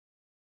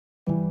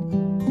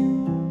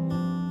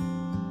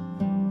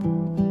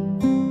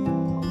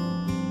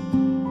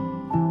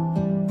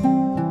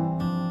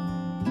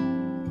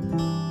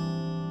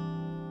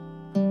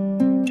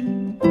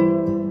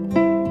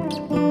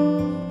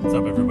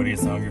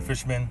Country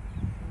Fisherman.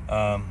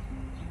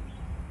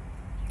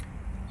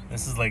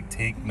 This is like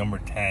take number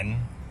 10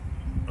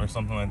 or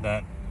something like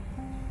that.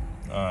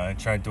 I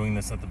tried doing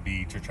this at the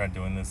beach. I tried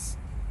doing this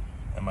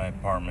at my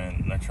apartment,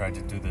 and I tried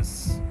to do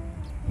this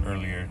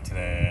earlier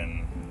today,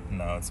 and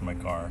now it's in my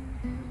car.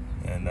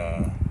 And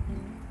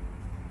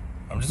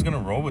I'm just gonna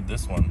roll with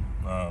this one,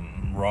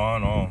 raw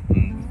and all.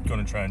 I'm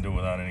gonna try and do it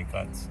without any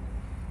cuts.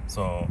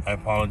 So I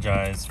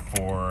apologize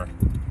for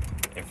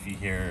if you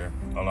hear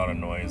a lot of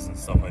noise and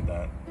stuff like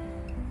that.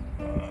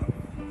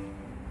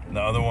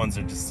 The other ones,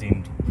 it just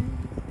seemed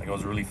like I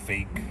was really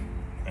fake,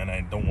 and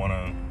I don't want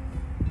to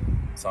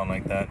sound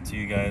like that to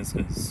you guys,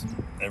 because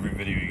every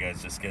video you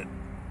guys just get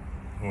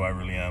who I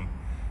really am.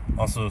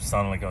 Also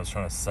sounded like I was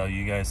trying to sell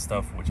you guys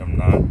stuff, which I'm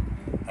not.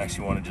 I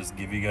actually want to just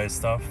give you guys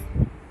stuff.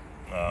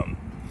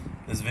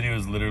 This video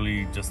is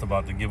literally just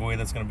about the giveaway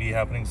that's going to be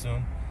happening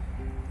soon.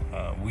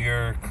 We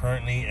are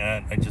currently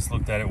at, I just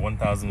looked at it,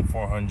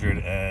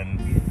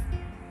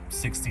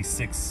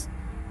 1,466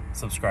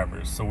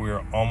 subscribers. So we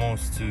are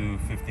almost to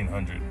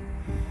 1,500.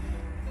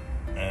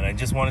 And I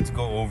just wanted to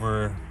go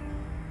over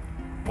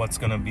what's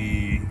going to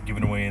be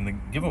given away in the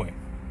giveaway.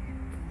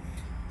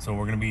 So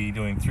we're going to be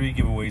doing 3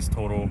 giveaways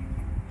total.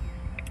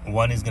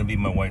 One is going to be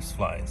my wife's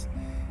flies.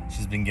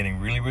 She's been getting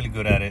really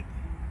good at it.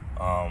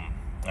 I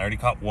already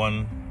caught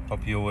one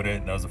Papio with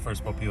it. That was the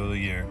first Papio of the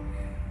year.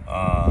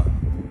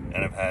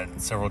 And I've had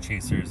several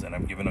chasers, and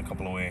I've given a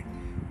couple away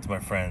to my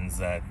friends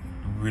that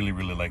really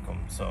like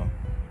them. So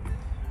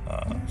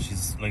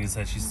she's, like I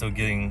said, she's still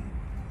getting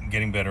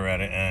better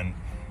at it, and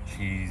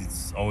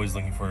she's always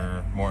looking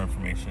for more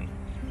information.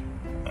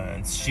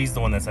 And she's the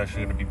one that's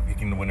actually going to be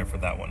picking the winner for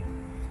that one.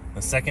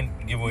 The second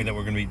giveaway that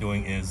we're going to be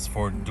doing is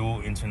for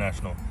Dual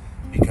International,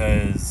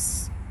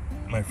 because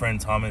my friend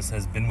Thomas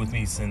has been with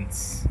me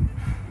since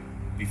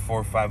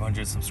before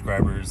 500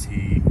 subscribers.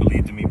 He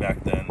believed in me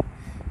back then,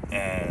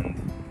 and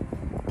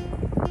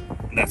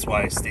that's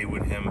why I stayed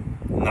with him.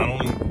 Not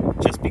only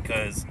just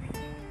because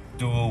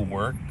Dual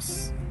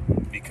works,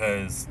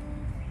 because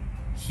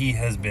he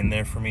has been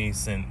there for me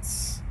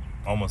since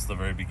almost the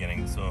very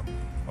beginning. So I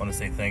want to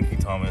say thank you,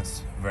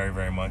 Thomas,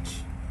 very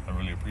much. I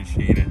really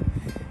appreciate it.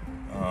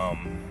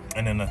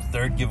 And then a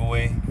third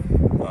giveaway,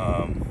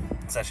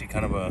 it's actually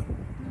kind of a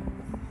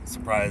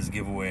surprise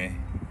giveaway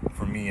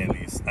for me, at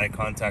least. I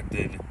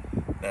contacted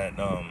that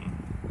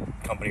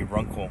company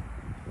Runkle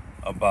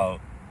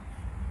about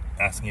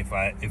asking if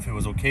it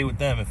was okay with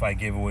them if I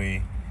gave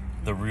away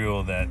the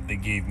reel that they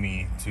gave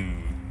me to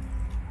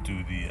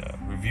do the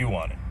review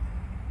on it.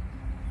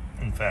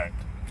 In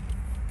fact,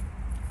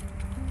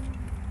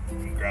 let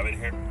me grab it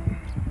here.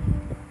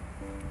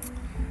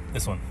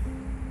 This one.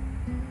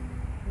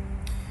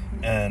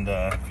 And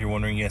if you're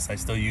wondering, yes, I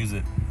still use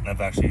it. I've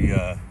actually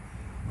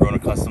grown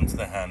accustomed to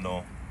the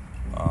handle.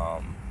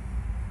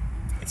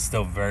 It's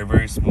still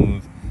very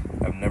smooth.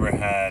 I've never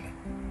had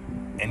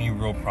any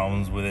real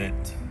problems with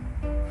it.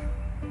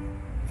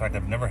 In fact,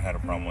 I've never had a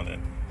problem with it.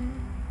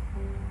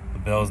 The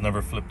bell's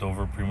never flipped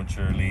over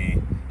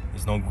prematurely.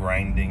 There's no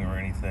grinding or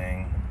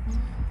anything.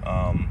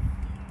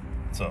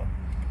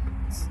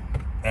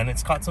 And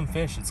it's caught some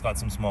fish. It's got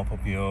some small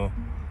Papio,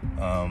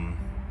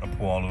 a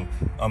Pualu.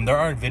 There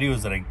are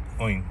videos that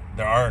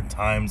there are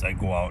times I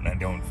go out and I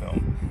don't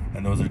film,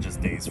 and those are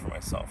just days for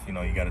myself. You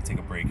know, you got to take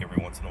a break every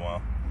once in a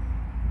while.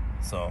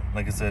 So,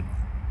 like I said,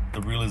 the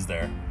reel is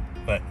there.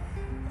 But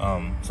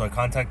so I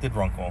contacted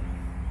Runkle,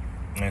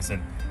 and I said,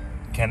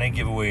 can I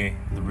give away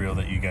the reel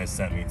that you guys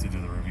sent me to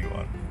do the review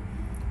on?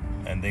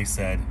 And they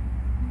said,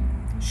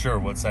 sure,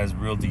 what size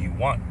reel do you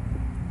want?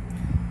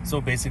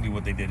 So basically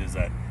what they did is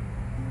that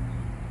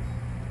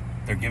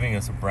they're giving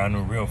us a brand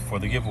new reel for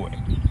the giveaway.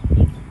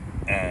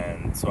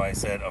 And so I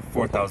said a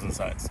 4,000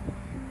 size,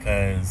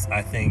 because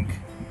I think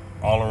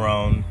all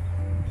around,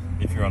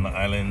 if you're on the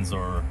islands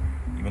or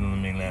even on the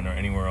mainland or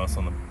anywhere else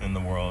in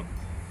the world,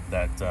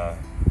 that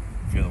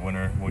if you're the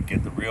winner would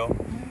get the reel,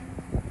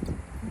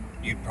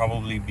 you'd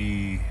probably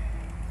be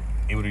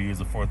able to use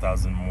a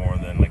 4,000 more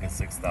than like a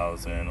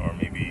 6,000 or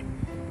maybe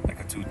like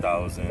a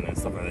 2,000 and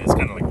stuff like that. It's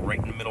kind of like right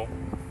in the middle.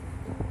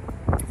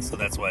 So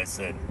that's why I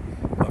said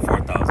a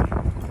 4,000.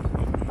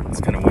 It's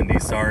kind of windy,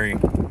 sorry.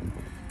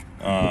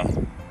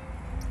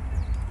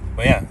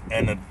 But yeah,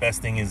 and the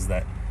best thing is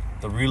that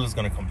the reel is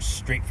going to come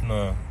straight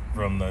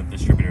from the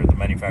distributor, the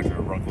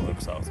manufacturer, Runkle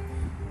themselves.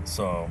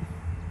 So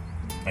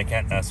I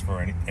can't ask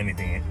for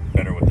anything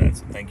better with that.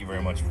 So thank you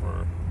very much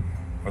for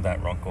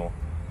that, Runkle.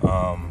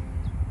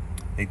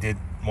 They did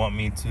want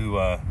me to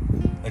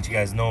let you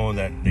guys know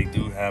that they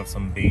do have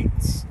some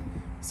baits,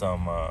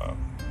 some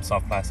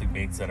soft plastic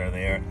baits that are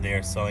there. They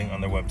are selling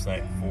on their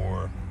website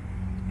for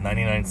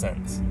 99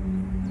 cents.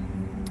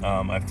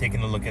 I've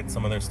taken a look at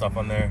some of their stuff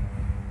on there.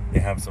 They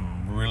have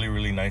some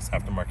really nice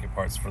aftermarket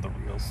parts for the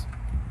reels.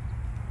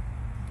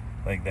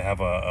 Like they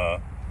have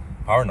a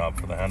power knob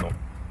for the handle.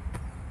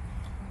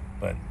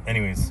 But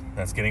anyways,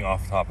 that's getting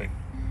off topic.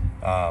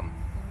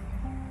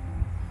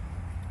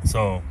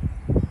 So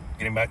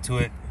getting back to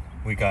it,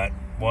 we got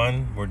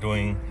one, we're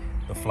doing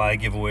the fly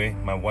giveaway.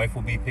 My wife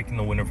will be picking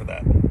the winner for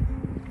that.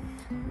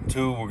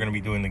 2, we're gonna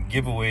be doing the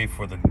giveaway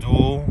for the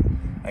dual.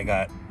 I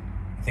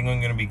think I'm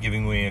gonna be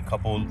giving away a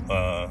couple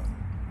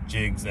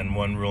jigs and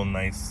one real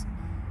nice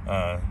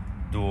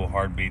dual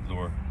hard bait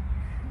lure,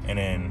 and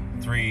then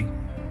 3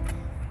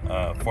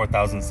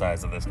 4,000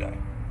 size of this guy.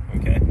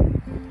 Okay.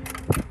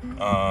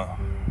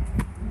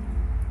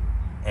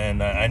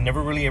 And I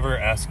never really ever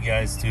ask you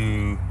guys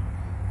to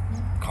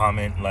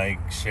comment,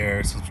 like,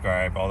 share,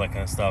 subscribe, all that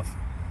kind of stuff.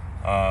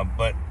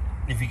 But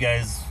if you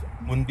guys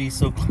would be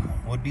so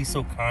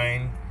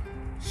kind,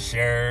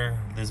 share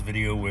this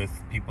video with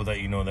people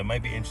that you know that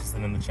might be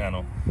interested in the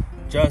channel,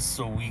 just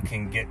so we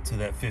can get to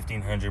that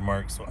 1,500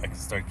 mark, so I can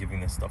start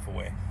giving this stuff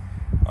away.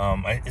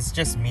 It's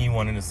just me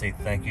wanting to say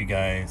thank you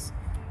guys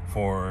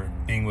for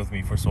being with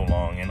me for so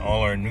long, and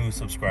all our new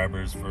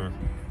subscribers for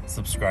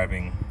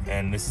subscribing.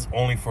 And this is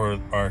only for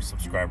our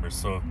subscribers,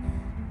 so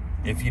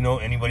if you know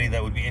anybody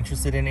that would be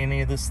interested in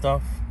any of this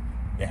stuff,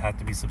 they have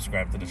to be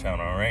subscribed to the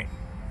channel. All right.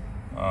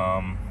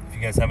 If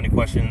you guys have any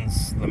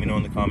questions, let me know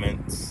in the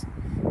comments.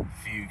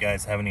 If you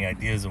guys have any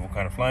ideas of what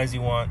kind of flies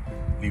you want,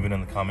 leave it in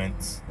the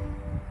comments.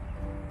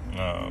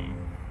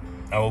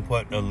 I will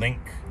put a link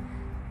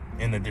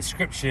in the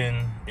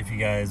description if you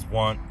guys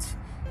want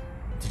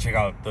to check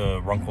out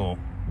the Runkle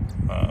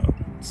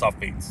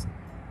soft baits.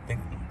 I think,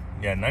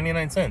 yeah,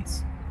 99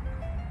 cents.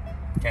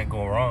 Can't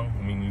go wrong.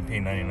 I mean, you pay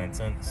 99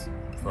 cents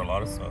for a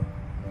lot of stuff.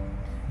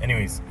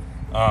 Anyways,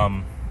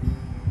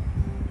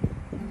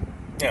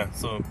 yeah,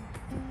 so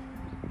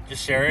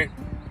just share it,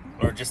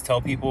 or just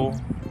tell people,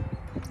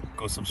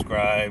 go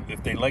subscribe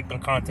if they like the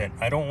content.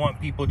 I don't want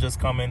people just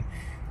coming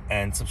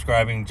and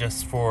subscribing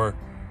just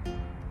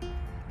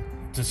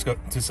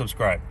to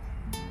subscribe.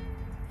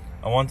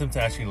 I want them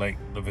to actually like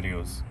the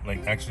videos,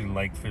 like actually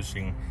like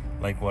fishing,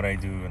 like what I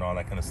do and all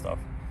that kind of stuff.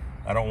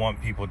 I don't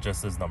want people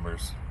just as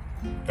numbers.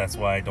 That's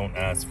why I don't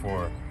ask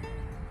for,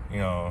 you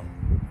know,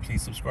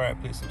 please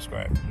subscribe, please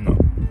subscribe. No,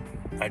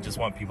 I just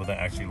want people that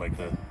actually like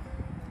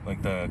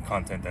the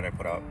content that I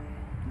put out.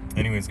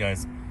 Anyways,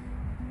 guys,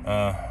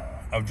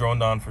 I've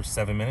droned on for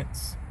 7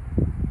 minutes,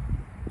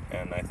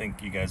 and I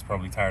think you guys are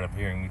probably tired of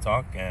hearing me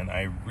talk, and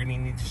I really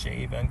need to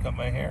shave and cut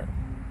my hair.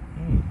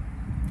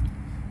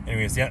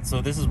 Anyways, yeah,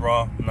 so this is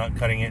raw. I'm not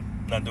cutting it,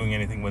 not doing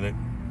anything with it.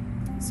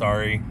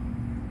 Sorry,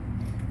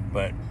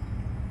 but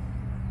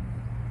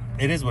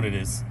it is what it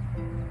is.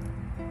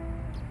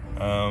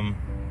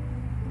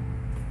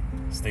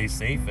 Stay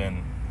safe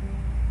and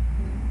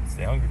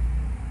stay hungry.